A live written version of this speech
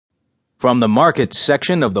From the markets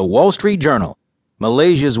section of the Wall Street Journal,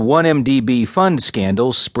 Malaysia's 1MDB fund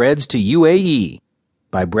scandal spreads to UAE,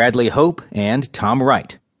 by Bradley Hope and Tom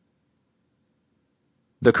Wright.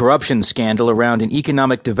 The corruption scandal around an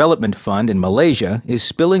economic development fund in Malaysia is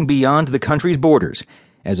spilling beyond the country's borders,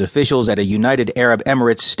 as officials at a United Arab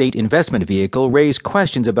Emirates state investment vehicle raise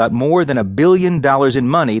questions about more than $1 billion in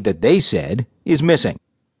money that they said is missing.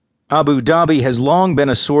 Abu Dhabi has long been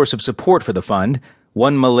a source of support for the fund,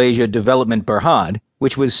 One Malaysia Development Berhad,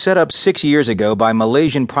 which was set up 6 years ago by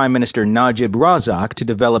Malaysian Prime Minister Najib Razak to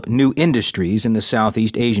develop new industries in the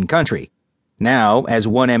Southeast Asian country. Now, as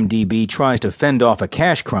 1MDB tries to fend off a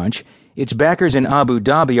cash crunch, its backers in Abu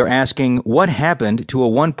Dhabi are asking what happened to a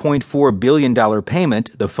 $1.4 billion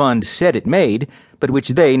payment the fund said it made, but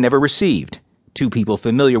which they never received, two people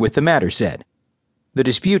familiar with the matter said. The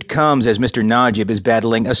dispute comes as Mr. Najib is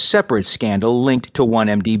battling a separate scandal linked to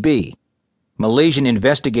 1MDB. Malaysian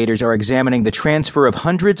investigators are examining the transfer of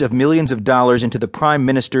hundreds of millions of dollars into the Prime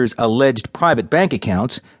Minister's alleged private bank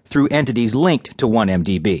accounts through entities linked to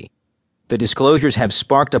 1MDB. The disclosures have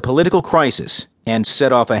sparked a political crisis and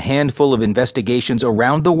set off a handful of investigations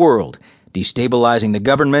around the world, destabilizing the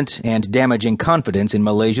government and damaging confidence in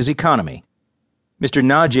Malaysia's economy. Mr.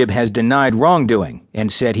 Najib has denied wrongdoing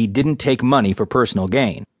and said he didn't take money for personal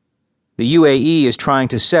gain. The UAE is trying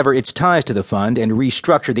to sever its ties to the fund and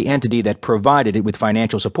restructure the entity that provided it with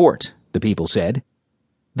financial support, the people said.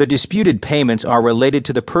 The disputed payments are related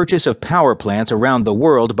to the purchase of power plants around the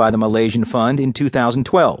world by the Malaysian fund in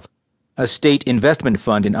 2012. A state investment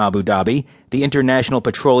fund in Abu Dhabi, the International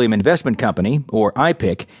Petroleum Investment Company, or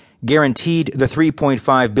IPIC, guaranteed the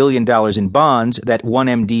 $3.5 billion in bonds that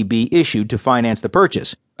 1MDB issued to finance the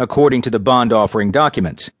purchase, according to the bond offering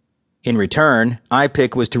documents. In return,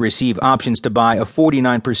 IPIC was to receive options to buy a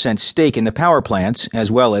 49% stake in the power plants as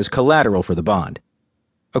well as collateral for the bond.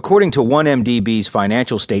 According to 1MDB's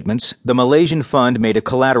financial statements, the Malaysian fund made a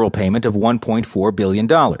collateral payment of $1.4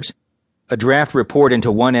 billion. A draft report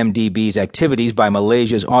into 1MDB's activities by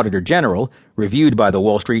Malaysia's Auditor General, reviewed by the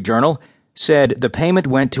Wall Street Journal, said the payment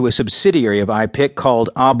went to a subsidiary of IPIC called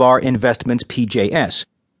Abar Investments PJS.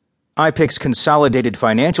 IPIC's consolidated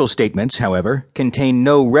financial statements, however, contain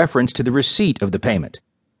no reference to the receipt of the payment.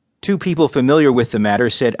 Two people familiar with the matter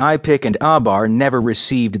said IPIC and Abar never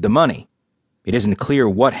received the money. It isn't clear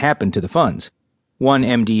what happened to the funds.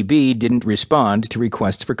 1MDB didn't respond to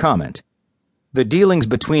requests for comment. The dealings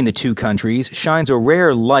between the two countries shines a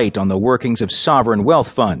rare light on the workings of sovereign wealth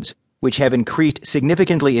funds, which have increased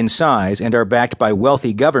significantly in size and are backed by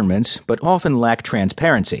wealthy governments but often lack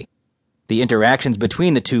transparency. The interactions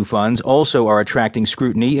between the two funds also are attracting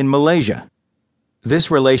scrutiny in Malaysia. This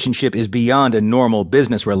relationship is beyond a normal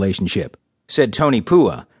business relationship, said Tony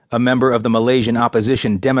Pua, a member of the Malaysian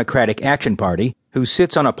opposition Democratic Action Party, who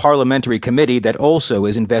sits on a parliamentary committee that also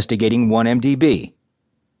is investigating 1MDB.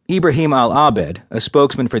 Ibrahim Al-Abed, a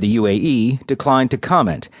spokesman for the UAE, declined to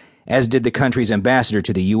comment, as did the country's ambassador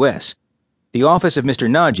to the U.S. The office of Mr.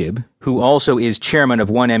 Najib, who also is chairman of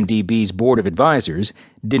 1MDB's board of advisors,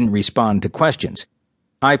 didn't respond to questions.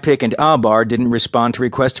 IPIC and Abar didn't respond to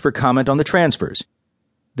requests for comment on the transfers.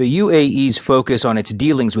 The UAE's focus on its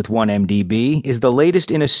dealings with 1MDB is the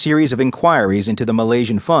latest in a series of inquiries into the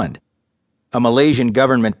Malaysian fund. A Malaysian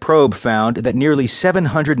government probe found that nearly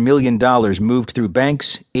 $700 million moved through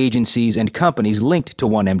banks, agencies, and companies linked to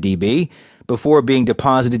 1MDB before being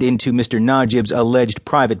deposited into Mr. Najib's alleged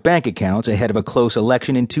private bank accounts ahead of a close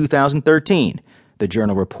election in 2013, the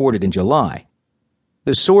journal reported in July.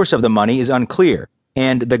 The source of the money is unclear,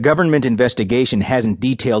 and the government investigation hasn't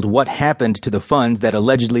detailed what happened to the funds that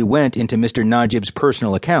allegedly went into Mr. Najib's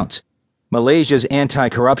personal accounts. Malaysia's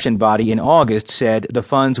anti-corruption body in August said the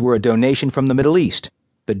funds were a donation from the Middle East.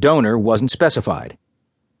 The donor wasn't specified.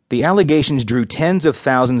 The allegations drew tens of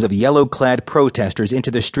thousands of yellow-clad protesters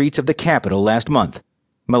into the streets of the capital last month.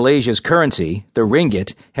 Malaysia's currency, the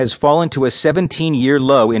ringgit, has fallen to a 17-year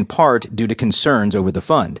low in part due to concerns over the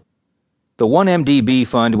fund. The 1MDB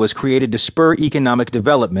fund was created to spur economic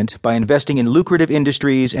development by investing in lucrative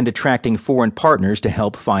industries and attracting foreign partners to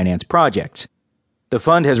help finance projects. The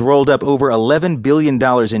fund has rolled up over $11 billion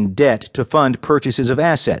in debt to fund purchases of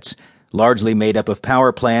assets, largely made up of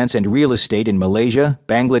power plants and real estate in Malaysia,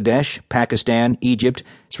 Bangladesh, Pakistan, Egypt,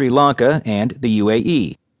 Sri Lanka, and the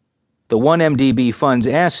UAE. The 1MDB fund's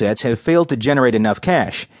assets have failed to generate enough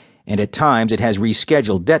cash, and at times it has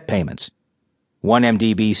rescheduled debt payments.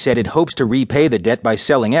 1MDB said it hopes to repay the debt by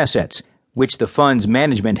selling assets, which the fund's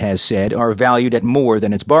management has said are valued at more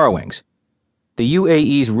than its borrowings. The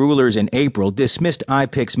UAE's rulers in April dismissed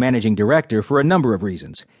IPIC's managing director for a number of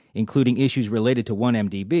reasons, including issues related to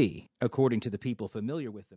 1MDB, according to the people familiar with them.